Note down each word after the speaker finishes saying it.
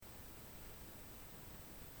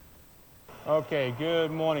Okay,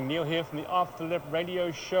 good morning. Neil here from the Off the Lip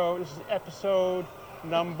Radio Show. This is episode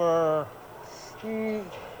number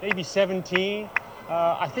maybe 17.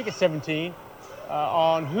 I think it's 17.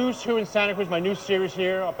 On Who's Who in Santa Cruz, my new series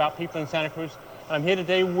here about people in Santa Cruz. And I'm here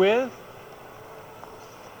today with...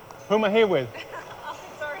 Who am I here with? Oh,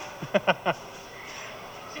 sorry.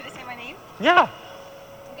 Should I say my name? Yeah.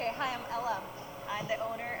 Okay, hi, I'm Ella. I'm the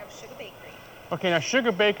owner of Sugar Bakery. Okay, now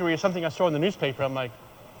Sugar Bakery is something I saw in the newspaper. I'm like,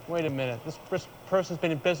 wait a minute. This person's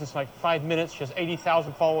been in business like 5 minutes. She has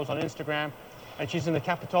 80,000 followers on Instagram. And she's in the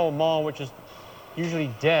Capitol Mall, which is usually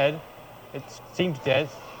dead. It seems dead.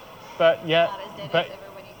 But yeah, Not as dead as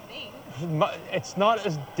everybody thinks. it's not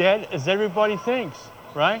as dead as everybody thinks,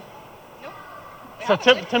 right? Nope. So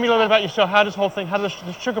tell me a little bit about yourself. How does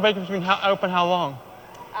the Sugar Bakery been open how long?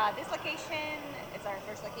 This location, it's our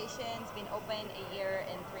first location. It's been open a year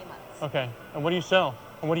and 3 months. Okay. And what do you sell?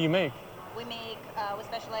 And what do you make? We're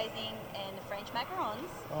specializing in French macarons.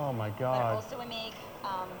 Oh my But God. also we make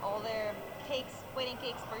all the cakes, wedding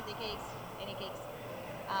cakes, birthday cakes, any cakes.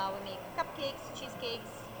 We make cupcakes, cheesecakes,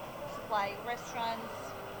 supply restaurants,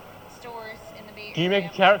 stores in the Bay Area. Do you make a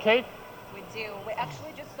carrot cake? We do. We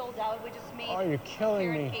actually just sold out. We just made Oh, you're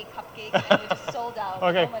killing carrot me. cake cupcakes and we just sold out.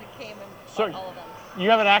 Okay. Someone came and So- bought all of them. You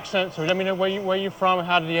have an accent, so let me know where you're from and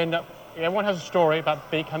how did you end up. Everyone has a story about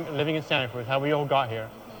living in Santa Cruz, how we all got here,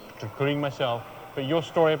 including myself. But your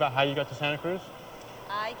story about how you got to Santa Cruz?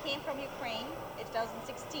 I came from Ukraine in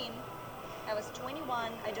 2016. I was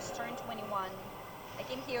 21. I just turned 21. I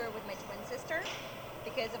came here with my twin sister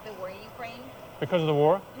because of the war in Ukraine. Because of the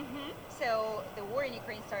war? So the war in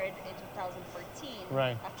Ukraine started in 2014,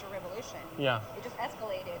 Right. after revolution. Yeah. It just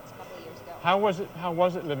escalated a couple of years ago. How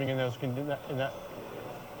was it living in those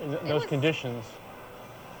was- conditions?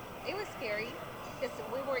 It was scary because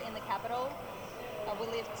we were in the capital. We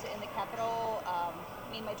lived in the capital.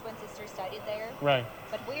 Me and my twin sister studied there. Right.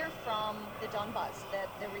 But we're from the Donbass,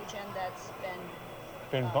 the region that's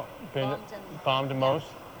Been bombed and bombed the yeah. most?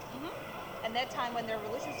 And that time when the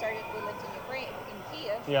revolution started, we lived in Ukraine, in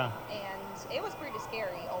Kiev. Yeah. And it was pretty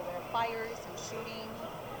scary. All the fires and shooting.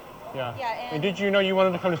 Yeah. Yeah, And did you know you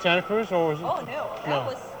wanted to come to Santa Cruz, or was it? Oh no, No.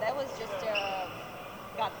 that was just a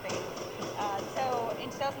God thing. So in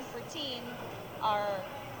 2014, our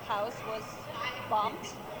house was bombed,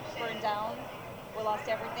 burned down. We lost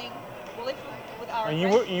everything. We lived with our And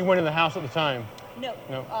grand- you weren't in the house at the time? No.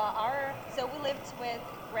 No. So we lived with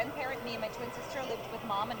grandparent. Me and my twin sister lived with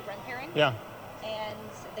mom and grandparents. Yeah. And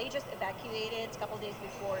they just evacuated a couple days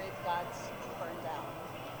before it got burned down.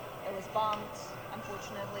 It was bombed,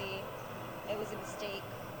 unfortunately. It was a mistake.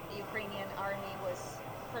 The Ukrainian army was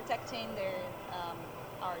protecting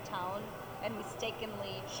our town and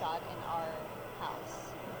mistakenly shot in our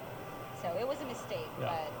house. So it was a mistake,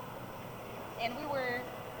 Yeah. and we were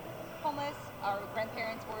homeless. Our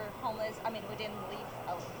grandparents were homeless. I mean, we didn't live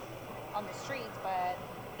out on the streets, but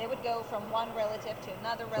they would go from one relative to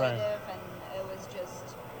another relative, and it was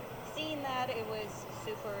just seeing that. It was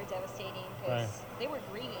super devastating because they were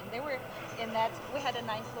grieving. They were in that. We had a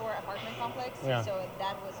 9th-floor apartment complex, Yeah. so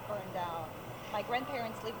that was burned down. My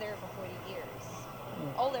grandparents lived there for 40 years.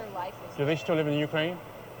 All their life was. Do they still live in Ukraine?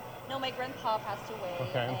 No, my grandpa passed away.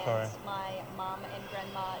 Okay, I'm and sorry. My mom and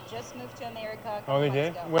grandma just moved to America. A couple Oh, they months did?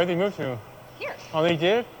 ago. Where did they move to? Here. Oh, they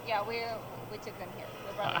did? Yeah, we took them here.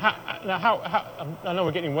 We brought them here. Now, I know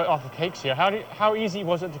we're getting wet off the cakes here. How easy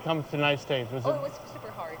was it to come to the United States? It was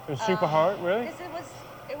super hard. It was super hard, really? Because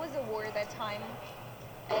it was a war that time,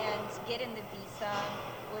 and getting the visa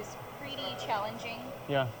was pretty challenging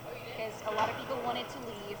Yeah. because a lot of people wanted to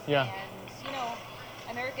leave. Yeah. And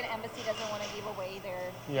American embassy doesn't want to give away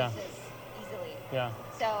their Yeah. visas easily. Yeah.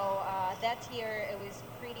 So that year it was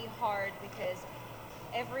pretty hard because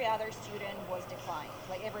every other student was declined.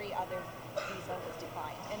 Like every other visa was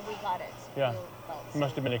declined, and we got it. Yeah. We felt You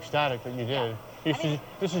must have been ecstatic that you did. Yeah.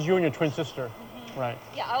 This is you and your twin sister, right?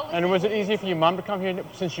 Yeah, I always And say was it we- easy for your mom to come here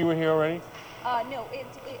since you were here already? No,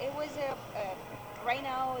 it was right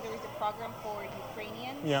now there is a program for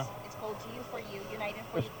Ukrainians. Yeah. It's called GU for You, United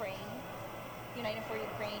for Ukraine. United for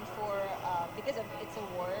Ukraine because it's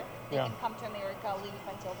a war. They Yeah. can come to America, live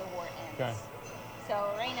until the war ends. Okay. So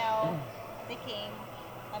right now they came.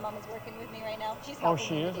 My mom is working with me right now. She's Oh, helping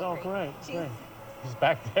she me is? with the Oh, Ukraine. great. She's Great. She's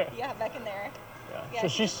back there. yeah, back in there. Yeah. Yeah, So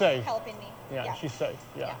she's safe. helping me. Yeah, she's safe.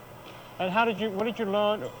 Yeah. Yeah. And what did you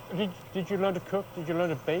learn? Did you learn to cook? Did you learn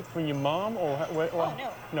to bake from your mom or? Oh no.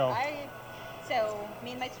 No. So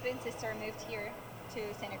me and my twin sister moved here to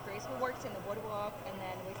Santa Cruz. We worked in the boardwalk, and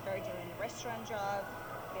then we started doing a restaurant job,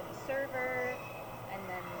 being a server, and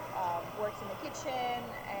then worked in the kitchen.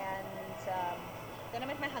 And then I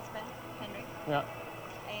met my husband, Henry, Yeah.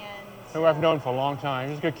 and who I've known for a long time.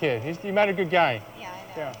 He's a good kid. You met a good guy. Yeah,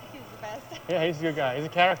 I know. Yeah. He's the best. Yeah, he's a good guy. He's a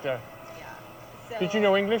character. Yeah. So Did you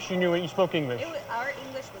know English? You spoke English. our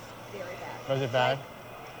English was very bad. Was it bad?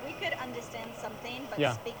 Like, we could understand something, but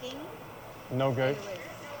Yeah. speaking, No good.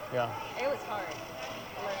 Yeah. it was hard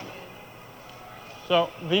learning. So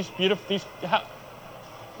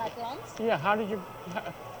Macarons. yeah,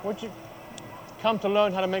 what'd you come to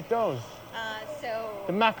learn how to make those? So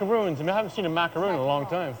The macaroons. I mean, I haven't seen a macaroon in a long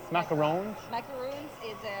time. Macarons? Macaroons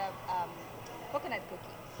is a coconut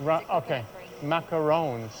cookie. Right, It's a okay. coconut cream.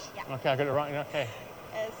 Macarons. Yeah. Okay, I got it right. Okay.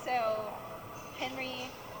 So Henry,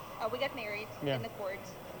 we got married Yeah. in the court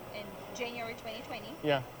in January 2020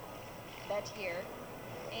 Yeah. that year,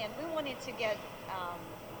 and we wanted to get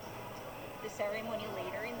the ceremony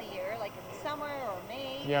later in the year, like in the summer or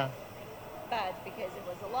May. Yeah. But because it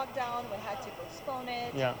was a lockdown, we had to postpone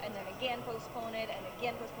it, Yeah. and then again postpone it, and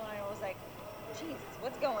again postpone it. I was like, Jesus,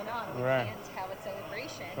 what's going on? We Right. can't have a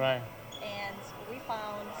celebration. Right. And we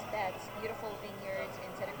found that beautiful vineyard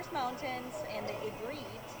in Santa Cruz Mountains, and they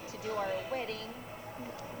agreed to do our wedding.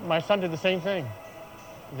 My son did the same thing.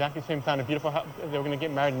 Exactly the same. Found a beautiful house. They were going to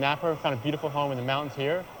get married in Napa. Found a beautiful home in the mountains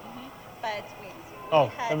here. But we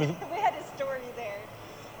that was- we had a story there.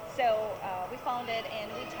 So we found it,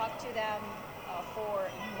 and we talked to them for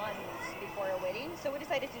months before our wedding. So we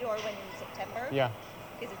decided to do our wedding in September. Yeah.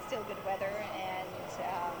 Because it's still good weather, and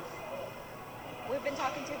we've been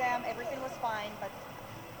talking to them. Everything was fine, but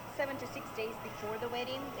 7 to 6 days before the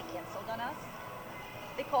wedding, they canceled on us.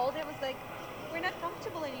 They called. It was like, we're not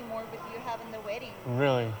comfortable anymore with you having the wedding.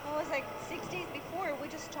 Really. I was like, 6 days before, we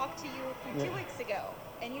just talked to you from 2 weeks ago,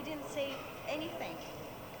 and you didn't say anything.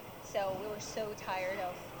 So we were so tired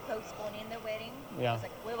of postponing the wedding. Yeah. I was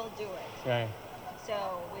like, we will do it. Right. So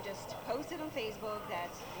we just posted on Facebook that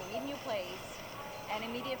we need a new place, and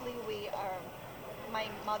immediately my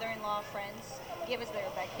mother-in-law friends gave us their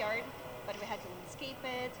backyard, but we had to landscape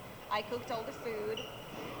it. I cooked all the food.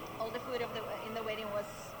 All the food in the wedding was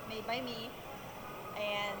made by me,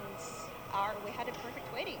 and we had a perfect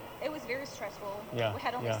wedding. It was very stressful. Yeah, We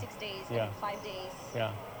had only yeah, 6 days, yeah. 5 days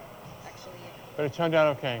Yeah. actually. But it turned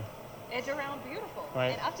out okay. It's around beautiful.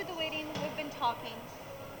 Right. And after the wedding, we've been talking,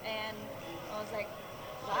 and I was like,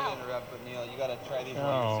 Sorry wow. to interrupt, but Neil, you gotta try these. while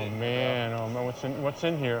Oh you're sitting, man. Oh man. What's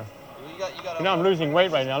in here? bro. You got. You know, I'm losing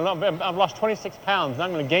weight right now. I've lost 26 pounds. And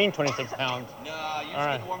I'm going to gain 26 pounds. Nah, you're All just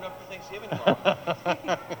right. getting warmed up for Thanksgiving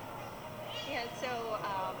tomorrow. Yeah, so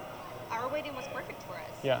our wedding was perfect for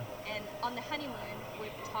us. Yeah. And on the honeymoon, we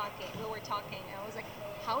were talking, and I was like,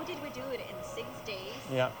 how did we do it in 6 days?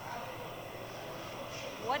 Yeah.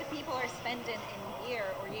 What people are spending in a year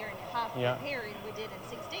or year and a half Yeah. preparing, we did in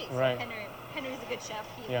 6 days. Right. So Henry's a good chef.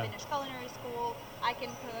 He Yeah. finished culinary school. I can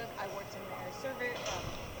cook. I worked in there as a server.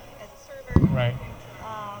 Right.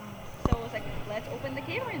 So it was like, let's open the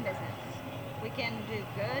catering business. We can do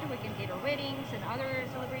good. We can cater weddings and other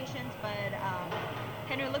celebrations. But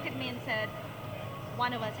Henry looked at me and said,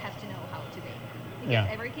 one of us has to know how to bake. Because Yeah.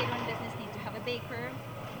 every catering business needs to have a baker.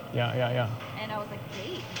 Yeah. Yeah. Yeah. And I was like,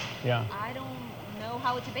 bake? Yeah. I don't know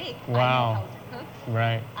how to bake. I Wow. know how to cook.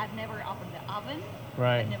 Right. I've never opened the oven.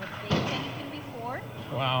 Right. I've never baked anything before.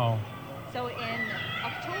 Wow. So in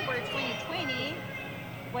October 2020,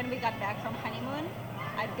 when we got back from honeymoon,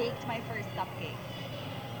 I baked my first cupcake.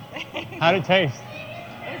 How'd it taste?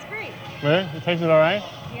 It was great. Really? It tasted all right?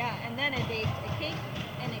 Yeah, and then I baked a cake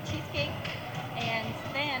and a cheesecake, and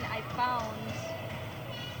then I found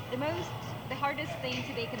the hardest thing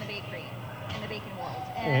to bake in the bakery, in the baking world,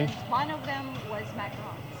 and one of them was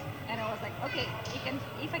macarons. And I was like, okay,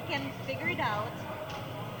 if I can figure it out,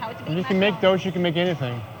 how to bake You can make macarons, those, you can make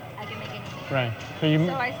anything. I can make anything. Right.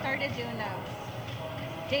 So I started doing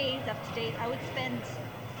those. Days after days, I would spend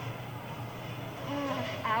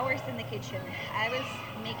hours in the kitchen. I was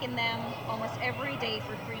making them almost every day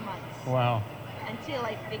for 3 months. Wow. Until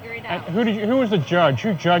I figured it And out. who was the judge?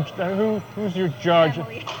 Who judged? Who's your judge?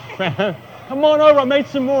 Family. Come on over, I made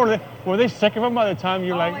some more. Were they sick of them by the time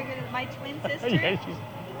you're Oh like? my goodness, my twin sister. Yeah,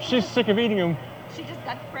 she's sick of eating them. She just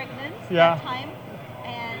got pregnant Yeah. that time,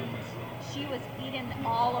 and she was eating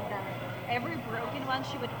all of them. Every broken one,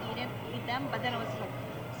 she would eat them. But then I was like,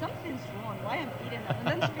 something's wrong. Why am I eating them? And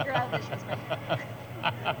then she figured out that she was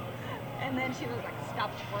pregnant. And then she was like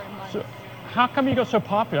stopped for a month. So, how come you got so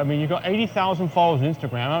popular? I mean, you got 80,000 followers on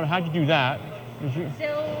Instagram. How'd you do that?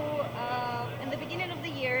 So in the beginning of the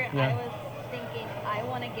year, Yeah. I was thinking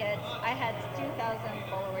I had 2,000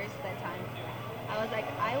 followers that time. I was like,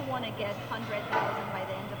 I want to get 100,000 by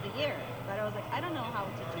the end of the year. But I was like, I don't know how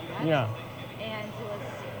to do that. Yeah. And it was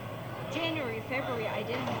January, February, I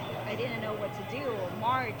didn't know what to do.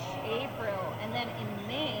 March, April, and then in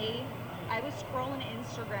May, I was scrolling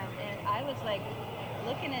Instagram and I was like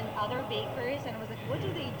looking at other bakers and I was like, what do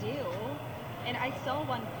they do? And I saw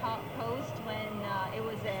one post when it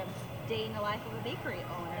was a day in the life of a bakery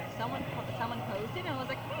owner. Someone posted and I was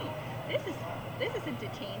like, hey, this is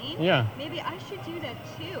entertaining. Yeah. Maybe I should do that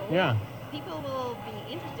too. Yeah. People will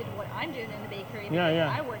be interested in what I'm doing in the bakery because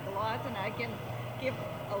Yeah. I work a lot and I can give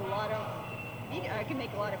a lot of I can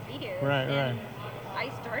make a lot of videos. Right. And I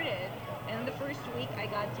started, and the first week I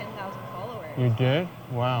got 10,000 followers. You did?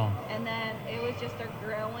 Wow. And then it was just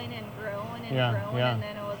growing and growing and Yeah, growing, yeah. and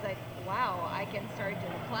then it was like, wow, I can start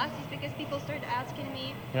doing classes because people started asking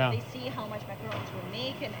me. Yeah. They see how much macarons we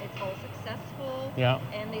make, and it's all successful. Yeah.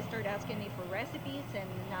 And they start asking me for recipes, and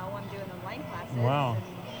now I'm doing online classes. Wow. And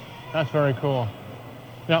That's very cool.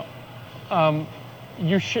 Now,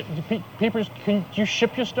 you ship people. Can you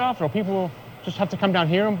ship your stuff, or people just have to come down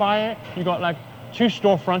here and buy it? You got like 2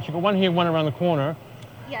 storefronts. You got one here, one around the corner.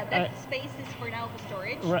 yeah, that space is for now for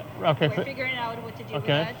storage. Right. Okay. We're figuring out what to do with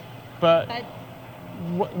Okay. that. But But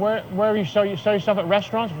where you sell yourself at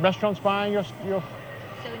restaurants? Restaurants buying your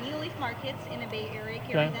so New Leaf Markets in the Bay Area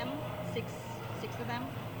carry Okay. them, six of them.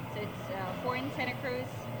 So it's 4 in Santa Cruz,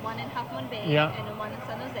 1 in Half Moon Bay, Yeah. and 1 in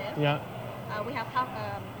San Jose. Yeah. We have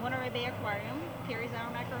Monterey Bay Aquarium carries our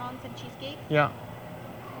macarons and cheesecakes, Yeah.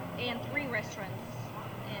 and 3 restaurants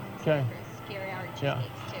in Okay. Santa Cruz carry our Yeah.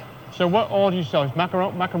 cheesecakes too. So what all do you sell? Is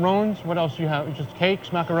macarons? What else do you have? Just cakes,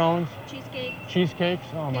 macarons, Cheesecakes, cheesecakes?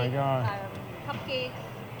 Oh my cake, God. Cupcakes,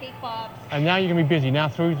 cake pops. And now you're gonna be busy. Now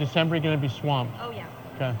through December, you're gonna be swamped. Oh yeah.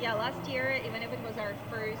 Okay. Yeah, last year, even if it was our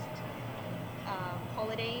first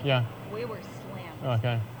holiday, Yeah. we were slammed.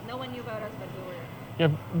 Okay. No one knew about us, but we were. Yeah.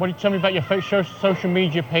 What do you tell me about your social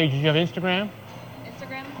media pages? You have Instagram.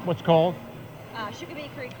 Instagram, What's called? Sugar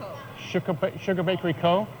Bakery Co. Sugar Bakery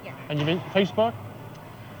Co. Yeah. And you have Facebook?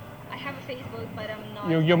 I have a Facebook, but I'm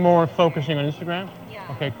not. You're more focusing on Instagram? Yeah.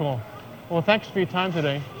 Okay, cool. Well, thanks for your time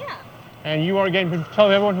today. Yeah. And you are, again,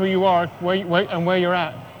 tell everyone who you are and where you're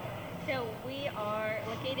at. So we are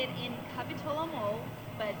located in Capitola Mall,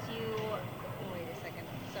 but wait a second.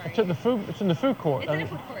 Sorry. It's in the food court. It's in the food court. The yeah.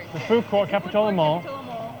 food court, It's in Capitola Mall. Capitola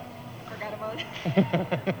Mall. Forgot about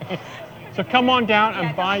it. So come on down and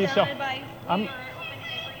Yeah, buy come yourself. down and buy. We are open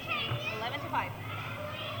every day, 11 to 5.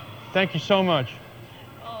 Thank you so much.